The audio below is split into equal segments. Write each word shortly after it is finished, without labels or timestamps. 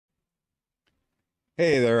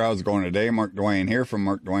Hey there, how's it going today? Mark Dwayne here from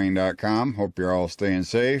markdwayne.com. Hope you're all staying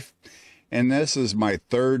safe. And this is my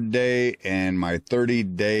third day and my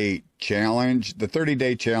 30-day challenge. The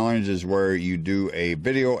 30-day challenge is where you do a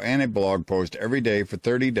video and a blog post every day for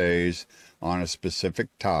 30 days on a specific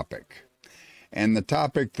topic. And the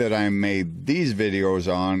topic that I made these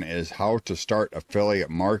videos on is how to start affiliate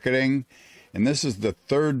marketing. And this is the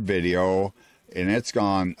third video, and it's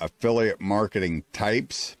on affiliate marketing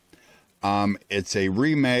types. It's a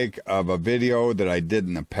remake of a video that I did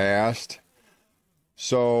in the past.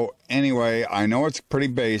 So anyway, I know it's pretty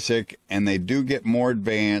basic and they do get more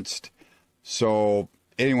advanced. So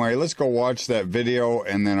anyway, let's go watch that video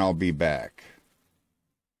and then I'll be back.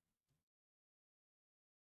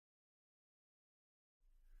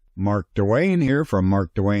 Mark Dwayne here from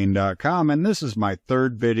markdwayne.com, and this is my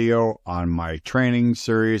third video on my training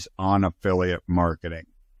series on affiliate marketing.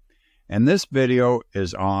 And this video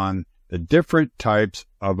is on the different types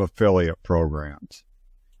of affiliate programs.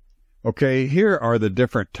 Okay, here are the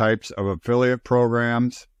different types of affiliate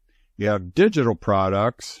programs. You have digital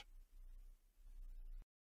products,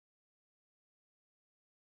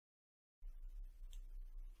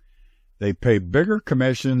 they pay bigger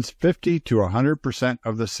commissions, 50 to 100%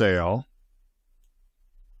 of the sale.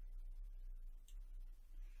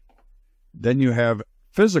 Then you have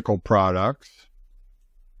physical products,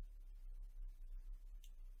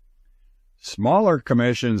 smaller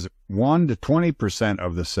commissions, 1 to 20%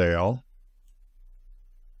 of the sale.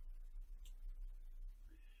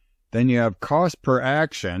 Then you have cost per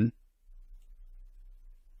action,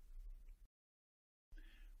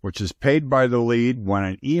 which is paid by the lead when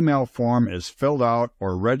an email form is filled out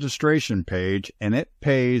or registration page, and it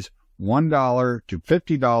pays $1 to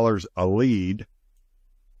 $50 a lead.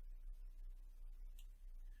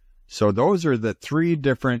 So those are the three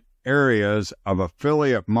different areas of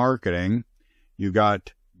affiliate marketing. You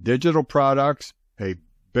got digital products, pay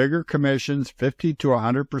bigger commissions, 50 to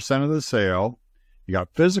 100% of the sale. You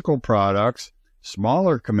got physical products,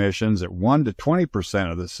 smaller commissions at 1 to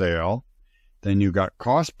 20% of the sale. Then you got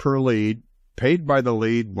cost per lead, paid by the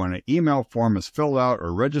lead when an email form is filled out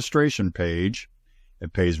or registration page.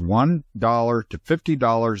 It pays $1 to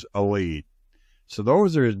 $50 a lead. So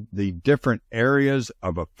those are the different areas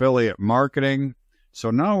of affiliate marketing. So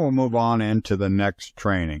now we'll move on into the next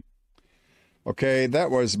training. Okay,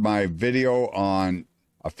 that was my video on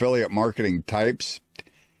affiliate marketing types.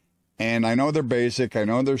 And I know they're basic, I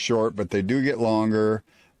know they're short, but they do get longer.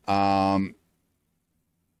 And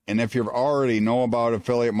if you already know about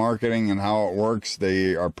affiliate marketing and how it works,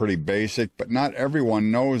 they are pretty basic, but not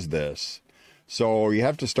everyone knows this. So you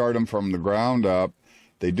have to start them from the ground up.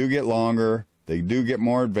 They do get longer, they do get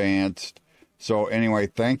more advanced. So anyway,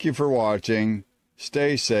 thank you for watching.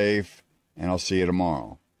 Stay safe, and I'll see you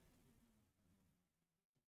tomorrow.